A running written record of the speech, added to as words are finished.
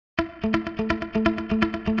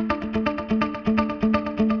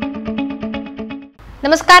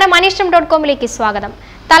നമസ്കാരം anishram.com-ലേക്ക് സ്വാഗതം.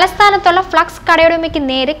 തലസ്ഥാനത്തുള്ള ഫ്ലക്സ് കടയുടമയ്ക്ക്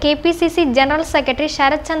നേരെ കെപിസിസി ജനറൽ സെക്രട്ടറി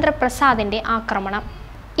ശരത് പ്രസാദിന്റെ ആക്രമണം.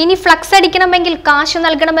 ഇനി ഫ്ലക്സ് അടിക്കണമെങ്കിൽ കാശ്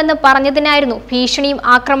നൽകണമെന്ന് പറഞ്ഞതിനായിരുന്നു ഭീഷണിയും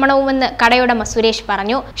ആക്രമണവുമെന്ന് കടയുടമ സുരേഷ്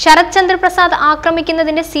പറഞ്ഞു. ശരത് പ്രസാദ്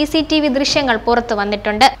ആക്രമിക്കുന്നതിന്റെ CCTV ദൃശ്യങ്ങൾ പുറത്തു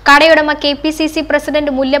വന്നിട്ടുണ്ട്. കടയുടമ കെപിസിസി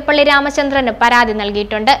പ്രസിഡന്റ് മുല്ലപ്പള്ളി രാമചന്ദ്രന് പരാതി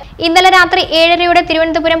നൽകിയിട്ടുണ്ട്. ഇന്നലെ രാത്രി 7:30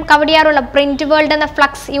 തിരുവനന്തപുരം കവടിയാറുള്ള പ്രിന്റ് വേൾഡ് എന്ന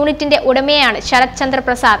ഫ്ലക്സ് യൂണിറ്റിന്റെ ഉടമയാണ് ശരത്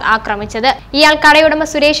പ്രസാദ് ആക്രമിച്ചത്. ഇയാൾ കടയുടമ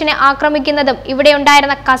സുരേഷിനെ ആക്രമിക്കുന്നതും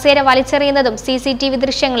ഇവിടെയുണ്ടായിരുന്ന കസേര വലിച്ചെറിയുന്നതും CCTV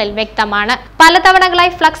ദൃശ്യങ്ങളിൽ വ്യക്തമാണ്.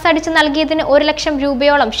 പലതവണകളായി ഫ്ലക്സ് അടിച്ചു നൽകിയതിന് 1 ലക്ഷം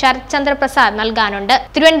രൂപയോളം ശരത് പ്രസാദ് നൽകാനുണ്ട്.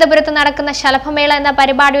 തിരുവനന്തപുരത്ത് നടക്കുന്ന ശലഭമേള എന്ന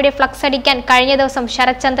പരിപാടിയുടെ ഫ്ലക്സ് അടിക്കാൻ കഴിഞ്ഞ ദിവസം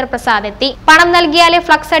ശരത് പ്രസാദ് എത്തി. പണം നൽകിയാലേ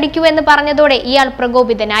ഫ്ലക്സ് അടിക്കൂ എന്ന് പറഞ്ഞതോടെ ഇയാൾ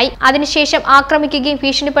പ്രകോപിതനായി. അതിനുശേഷം ആക്രമിക്കുകയും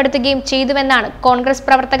ഭീഷണിപ്പെടുത്തുകയും ചെയ്തുവെന്നാണ് കോൺഗ്രസ്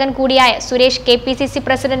പ്രവർത്തകൻ കൂടിയായ സുരേഷ് കെപിസിസി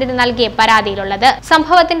പ്രസിഡന്റിന് നൽകിയ പരാതിയിലുള്ളത്.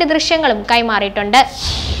 സംഭവത്തിന്റെ ദൃശ്യങ്ങളും കൈമാറിയിട്ടുണ്ട്.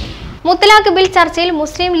 മുത്തലാഖ് ബിൽ ചർച്ചയിൽ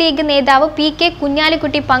മുസ്ലിം ലീഗ് നേതാവ് PK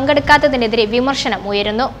കുഞ്ഞാലിക്കുട്ടി പങ്കെടുക്കാത്തതിനെതിരെ വിമർശനം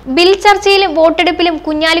ഉയരുന്നു. ബിൽ ചർച്ചയിലും വോട്ടെടുപ്പിലും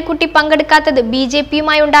കുഞ്ഞാലിക്കുട്ടി പങ്കെടുക്കാത്തത്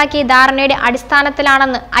BJPയുമായി ഉണ്ടാക്കിയ ധാരണയുടെ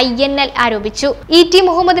അടിസ്ഥാനത്തിലാണെന്ന് INL ആരോപിച്ചു. ET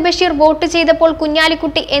മുഹമ്മദ് ബഷീർ വോട്ട് ചെയ്തപ്പോൾ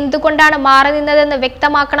കുഞ്ഞാലിക്കുട്ടി എന്തുകൊണ്ടാണ് മാറി നിന്നതെന്ന്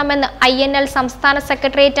വ്യക്തമാക്കണമെന്ന് INL സംസ്ഥാന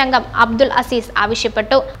സെക്രട്ടേറിയറ്റ് അംഗം അബ്ദുൽ അസീസ്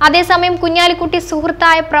ആവശ്യപ്പെട്ടു. അതേസമയം കുഞ്ഞാലിക്കുട്ടി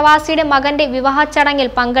സുഹൃത്തായ പ്രവാസിയുടെ മകന്റെ വിവാഹ ചടങ്ങിൽ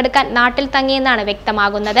പങ്കെടുക്കാൻ നാട്ടിൽ തങ്ങിയെന്നാണ്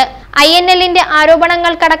വ്യക്തമാകുന്നത്. INLന്റെ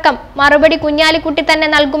ആരോപണങ്ങൾക്കടക്കം മറുപടി കുഞ്ഞാലിക്കുട്ടി തന്നെ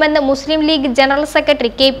നൽകുമെന്ന് മുസ്ലിം league general secretary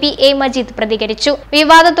KPA Majeed പ്രതികരിച്ചു.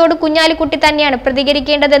 വിവാദത്തോട് കുഞ്ഞാലിക്കുട്ടി തന്നെയാണ്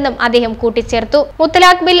പ്രതികരിക്കേണ്ടതെന്നും അദ്ദേഹം കൂട്ടിച്ചേർത്തു.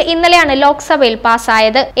 മുത്തലാഖ് ബിൽ ഇന്നലെയാണ് ലോക്സഭയിൽ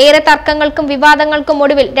പാസ്സായത്. ഏറെ തർക്കങ്ങൾക്കും വിവാദങ്ങൾക്കും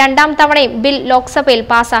ഒടുവിൽ 2ാം തവണയും ബിൽ ലോക്സഭയിൽ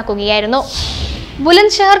പാസ്സാക്കുകയായിരുന്നു.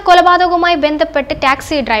 ബുലന്ദ്ഷഹർ കൊലപാതകവുമായി ബന്ധപ്പെട്ട്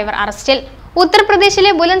ടാക്സി ഡ്രൈവർ അറസ്റ്റിൽ. ഉത്തർപ്രദേശിലെ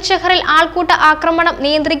ബുലന്ദ്ഷഹറിൽ ആൾക്കൂട്ട ആക്രമണം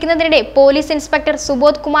നിയന്ത്രിക്കുന്നതിനിടെ പോലീസ് ഇൻസ്പെക്ടർ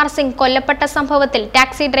സുബോധ് കുമാർ സിംഗ് കൊല്ലപ്പെട്ട സംഭവത്തിൽ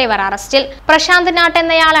ടാക്സി ഡ്രൈവർ അറസ്റ്റിൽ. പ്രശാന്ത് നാട്ട്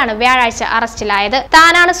എന്നയാളാണ് വ്യാഴാഴ്ച അറസ്റ്റിലായത്.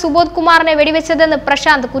 താനാണ് സുബോധ് കുമാറിനെ വെടിവെച്ചതെന്ന്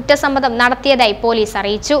പ്രശാന്ത് കുറ്റസമ്മതം നടത്തിയതായി പോലീസ്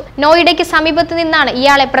അറിയിച്ചു. നോയിഡയ്ക്ക് സമീപത്ത് നിന്നാണ്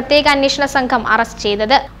ഇയാളെ പ്രത്യേക അന്വേഷണ സംഘം അറസ്റ്റ്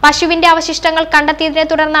ചെയ്തത്. പശുവിന്റെ അവശിഷ്ടങ്ങൾ കണ്ടെത്തിയതിനെ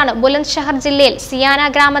തുടർന്നാണ് ബുലന്ദ്ഷഹർ ജില്ലയിൽ സിയാന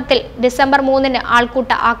ഗ്രാമത്തിൽ ഡിസംബർ 3-ന്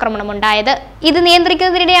ആൾക്കൂട്ട ആക്രമണമുണ്ടായത്. ഇത്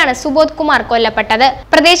നിയന്ത്രിക്കുന്നതിനിടെയാണ് സുബോധ് കുമാർ കൊല്ലപ്പെട്ടത്.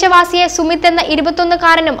 പ്രദേശവാസിയെ സുമിത് എന്ന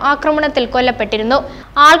 21-കാരനും ആക്രമണത്തിൽ കൊല്ലപ്പെട്ടിരുന്നു.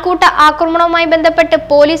 ആൾക്കൂട്ട ആക്രമണവുമായി ബന്ധപ്പെട്ട്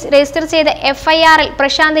പോലീസ് രജിസ്റ്റർ ചെയ്ത FIR-ൽ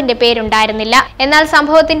പ്രശാന്തിന്റെ പേരുണ്ടായിരുന്നില്ല. എന്നാൽ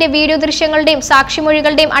സംഭവത്തിന്റെ വീഡിയോ ദൃശ്യങ്ങളുടെയും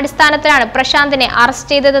സാക്ഷിമൊഴികളുടെയും അടിസ്ഥാനത്തിലാണ് പ്രശാന്തിനെ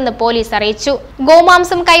അറസ്റ്റ് ചെയ്തതെന്ന് പോലീസ് അറിയിച്ചു.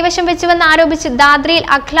 ഗോമാംസം കൈവശം വെച്ചുവെന്ന് ആരോപിച്ച് ദാദ്രിയിൽ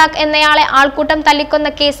അഖ്ലാഖ് എന്നയാളെ ആൾക്കൂട്ടം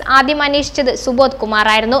തല്ലിക്കൊന്ന കേസ് ആദ്യം അന്വേഷിച്ചത് സുബോധ്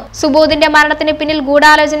കുമാറായിരുന്നു. സുബോധിന്റെ മരണത്തിന് പിന്നിൽ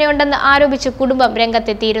ഗൂഢാലോചനയുണ്ടെന്ന് ആരോപിച്ച് കുടുംബം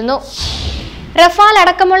രംഗത്തെത്തിയിരുന്നു. റഫാൽ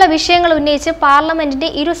അടക്കമുള്ള വിഷയങ്ങൾ ഉന്നയിച്ച് പാർലമെന്റിന്റെ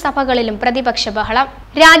ഇരുസഭകളിലും പ്രതിപക്ഷ ബഹളം.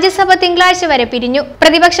 രാജ്യസഭ തിങ്കളാഴ്ച വരെ പിരിഞ്ഞു.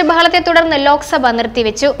 പ്രതിപക്ഷ ബഹളത്തെ തുടർന്ന് ലോക്സഭ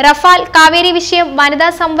നിർത്തിവെച്ചു. റഫാൽ, കാവേരി വിഷയം, വനിതാ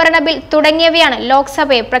സംവരണ ബിൽ തുടങ്ങിയവയാണ്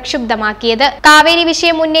ലോക്സഭയെ പ്രക്ഷുബ്ധമാക്കിയത്. കാവേരി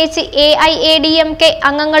വിഷയം ഉന്നയിച്ച് AIADMK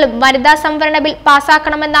അംഗങ്ങളും വനിതാ സംവരണ ബിൽ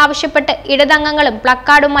പാസാക്കണമെന്നാവശ്യപ്പെട്ട് ഇടതംഗങ്ങളും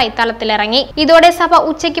പ്ലക്കാർഡുമായി തളത്തിലിറങ്ങി. ഇതോടെ സഭ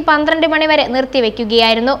ഉച്ചയ്ക്ക് 12 മണി വരെ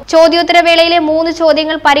നിർത്തിവെക്കുകയായിരുന്നു. ചോദ്യോത്തരവേളയിലെ 3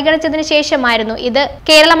 ചോദ്യങ്ങൾ പരിഗണിച്ചതിനു ശേഷമായിരുന്നു ഇത്.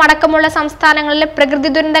 കേരളം അടക്കമുള്ള സംസ്ഥാനങ്ങളിലെ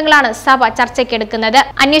പ്രകൃതി ദുരന്തങ്ങളാണ് സഭ ചർച്ചയ്ക്കെടുക്കുന്നത്.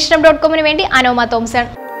 anishram.com-ന് വേണ്ടി അനോമ Thomson.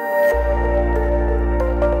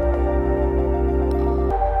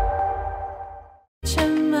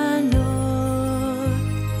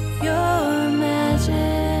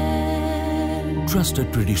 Trusted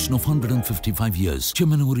tradition of 155 years.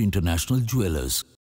 Chemanur International Jewelers.